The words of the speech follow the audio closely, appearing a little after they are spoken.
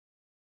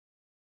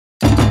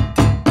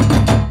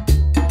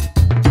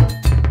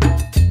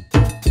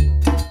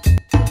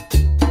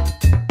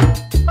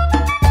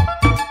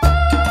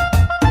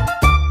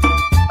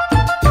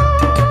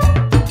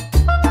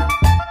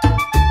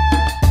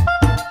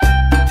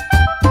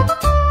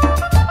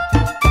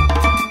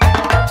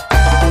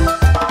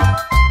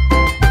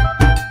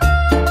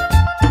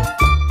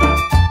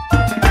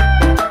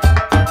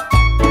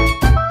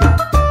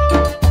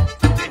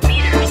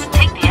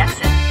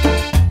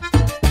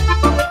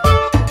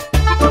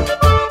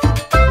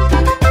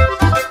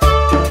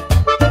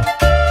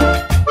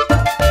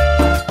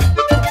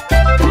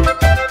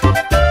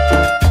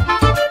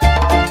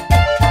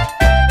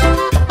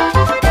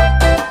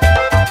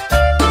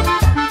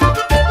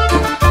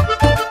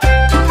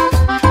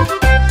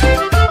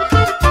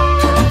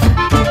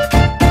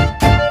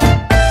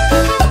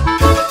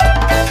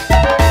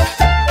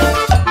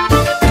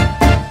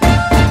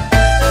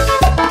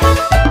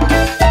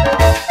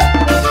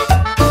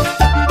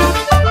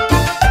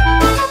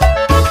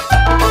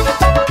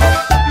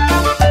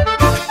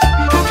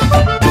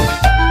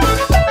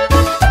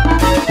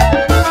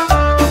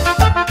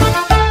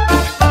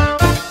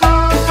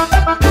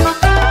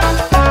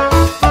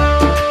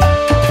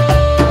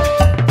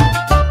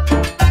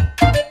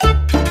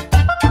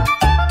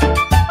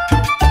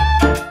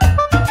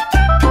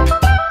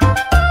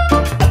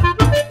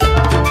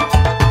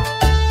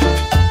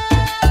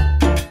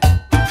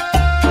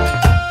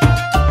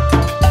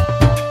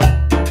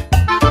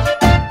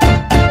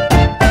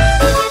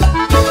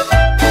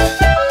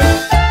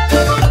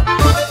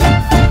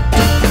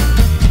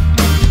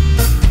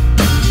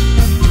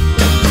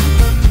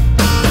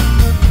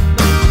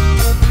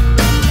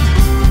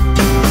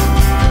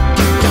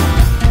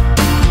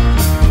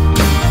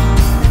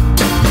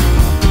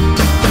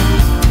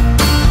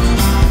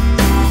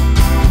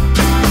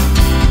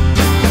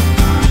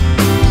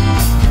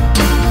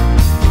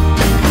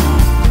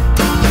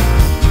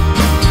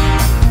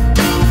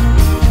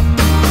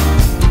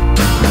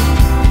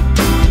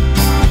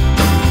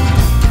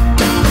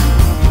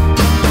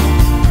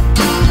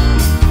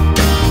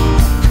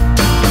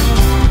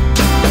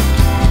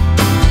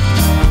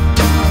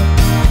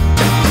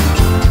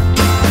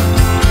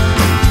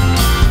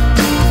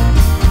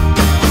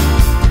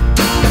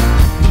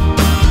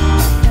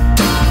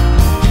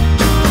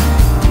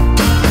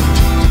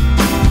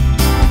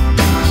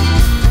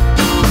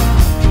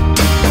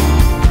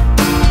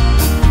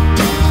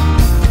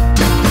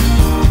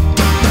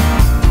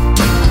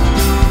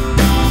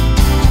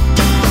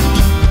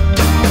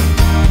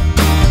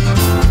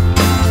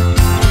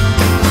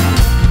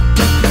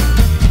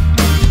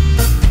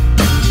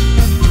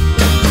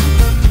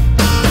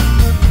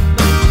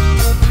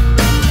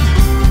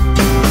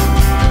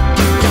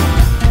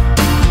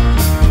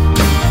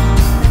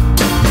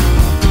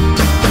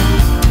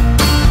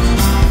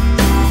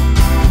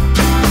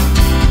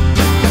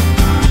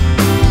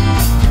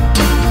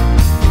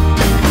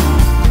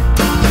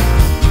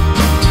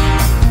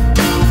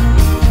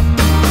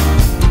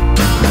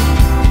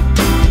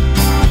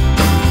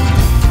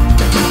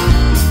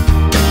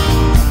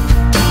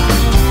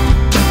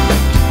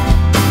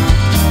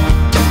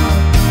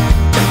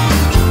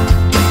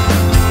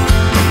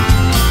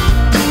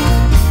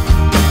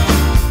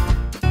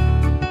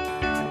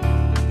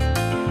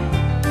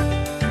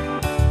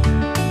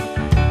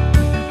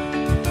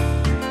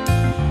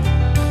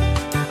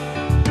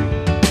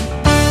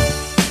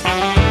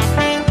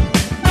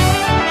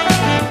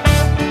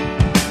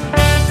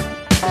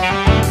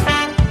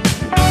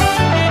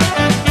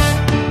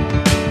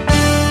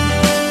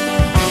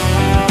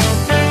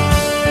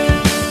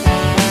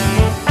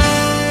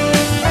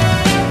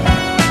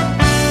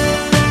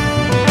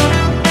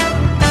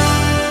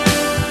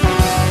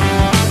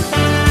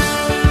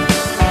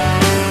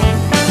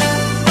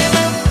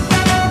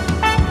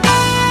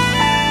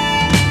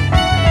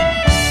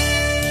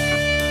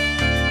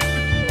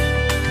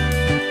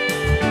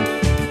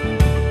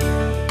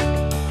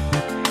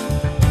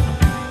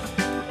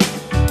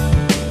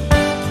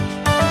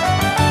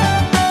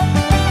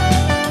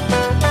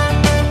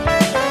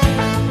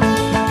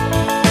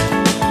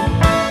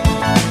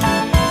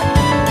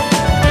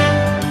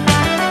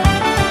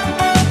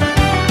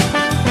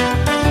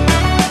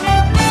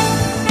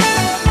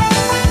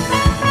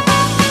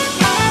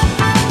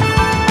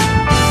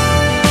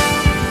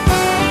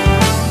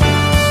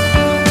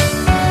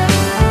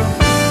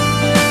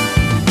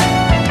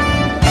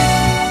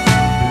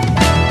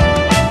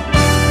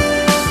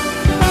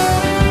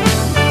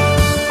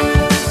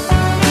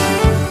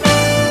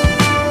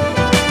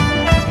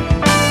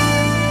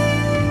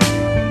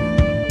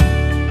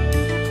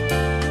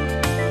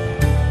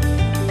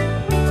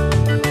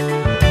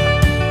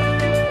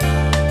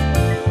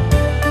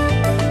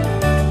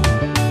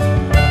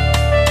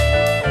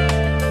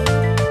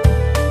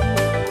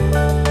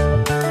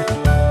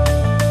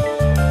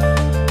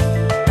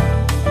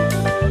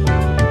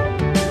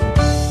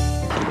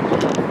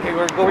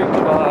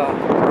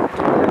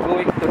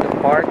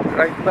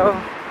Now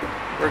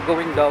we're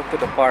going down to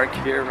the park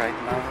here right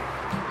now.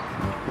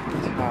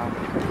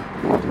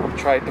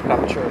 Try to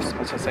capture as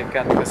much as I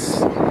can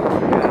because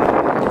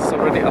it's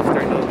already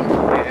afternoon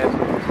and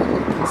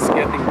it's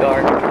getting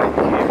dark right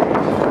here.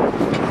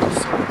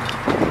 So,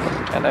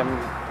 and I'm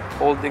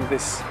holding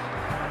this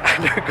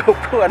other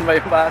GoPro and my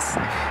mask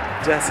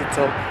just to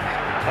talk.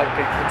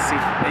 Okay, let's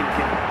see. Thank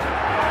you.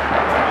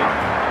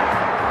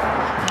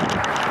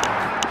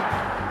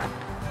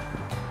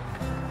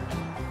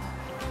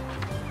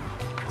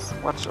 Let's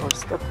watch our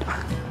step.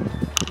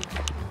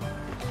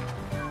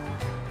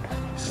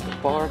 It's the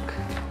park.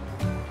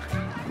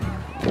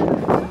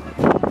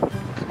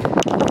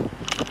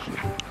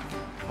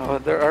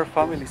 There are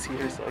families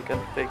here, so I can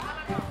take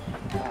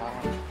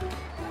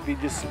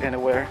videos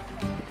anywhere.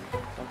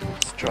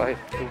 Let's try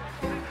to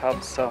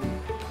have some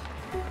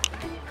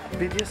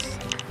videos.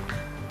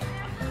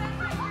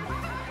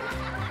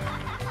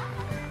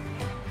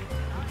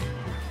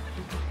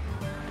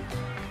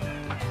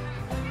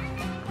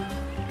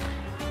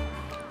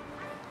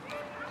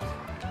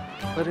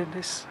 What is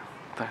this?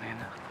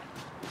 Tanina.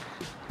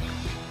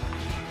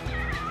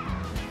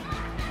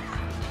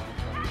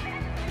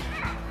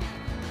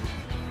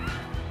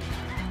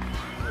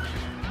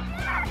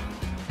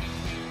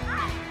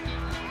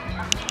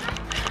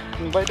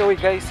 By the way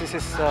guys, this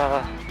is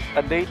a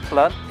date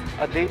plant,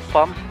 a date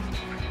palm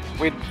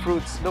with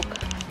fruits. Look.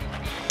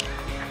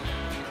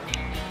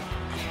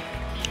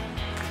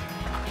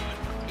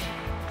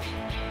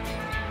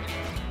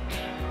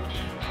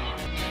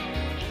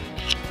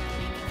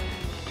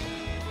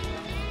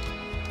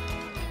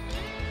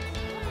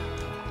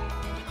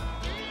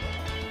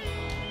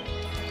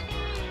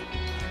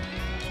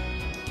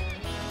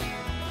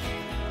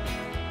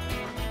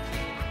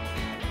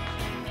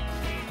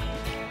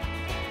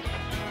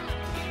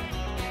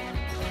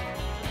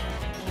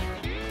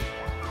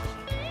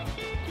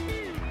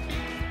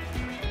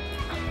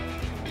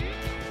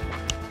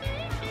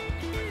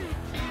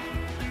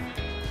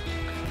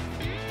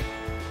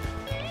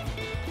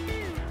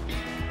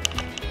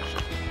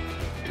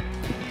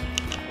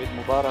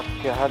 Mubarak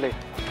ya hale.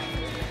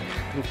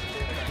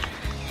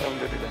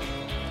 Alhamdulillah.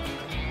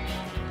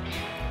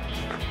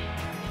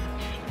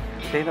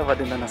 Tayo na ba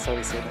din na nasa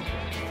wisira?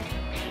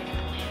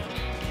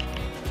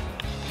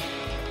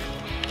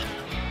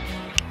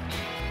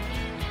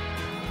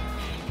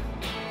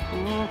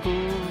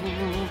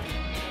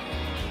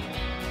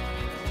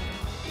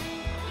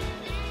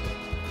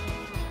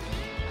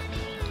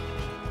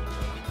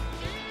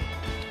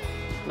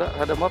 لا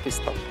هذا ما في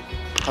ستوب.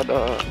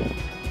 هذا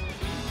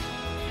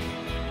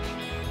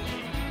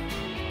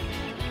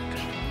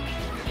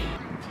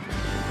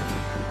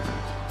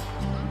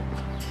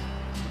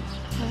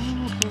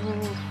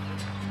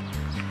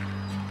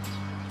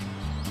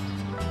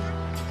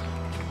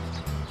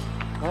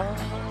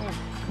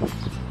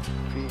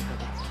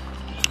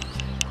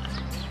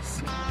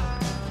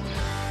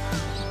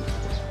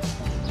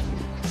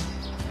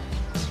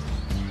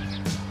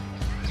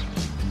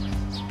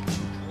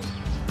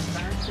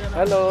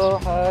Hello,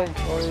 hi,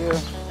 how are you?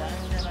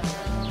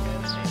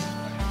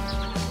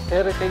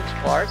 Heritage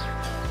Park?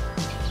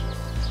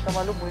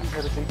 Namalo mo yung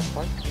Heritage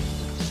Park?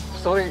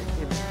 Sorry,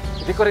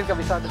 hindi ko rin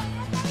kabisado.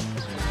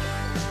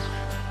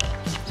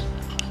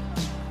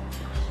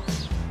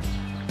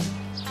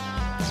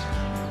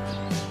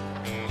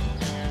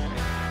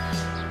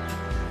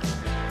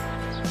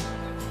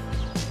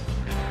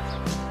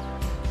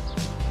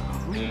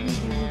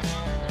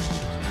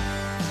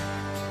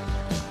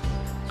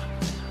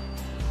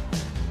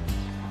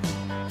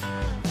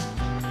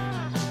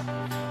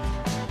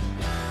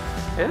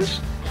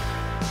 ايش؟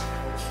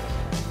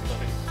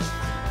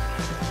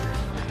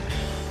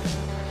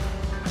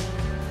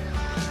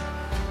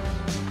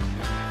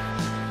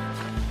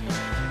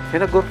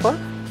 هنا غرفة؟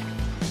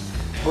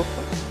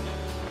 غرفة؟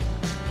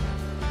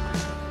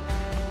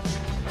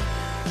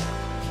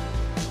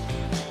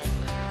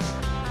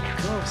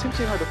 seems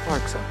you know the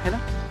park, صح؟ هنا؟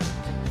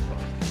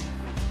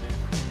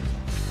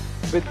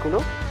 بيت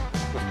كله؟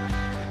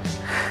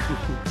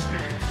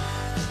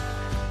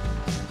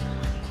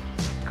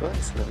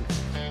 كويس لوي.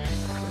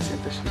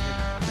 تشريح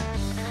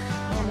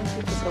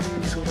ممكن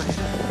تصمم صورة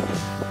هنا.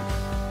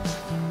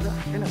 لا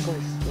هنا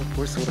كويس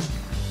تصور صورة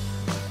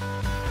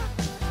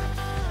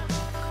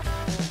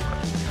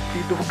في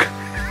دوك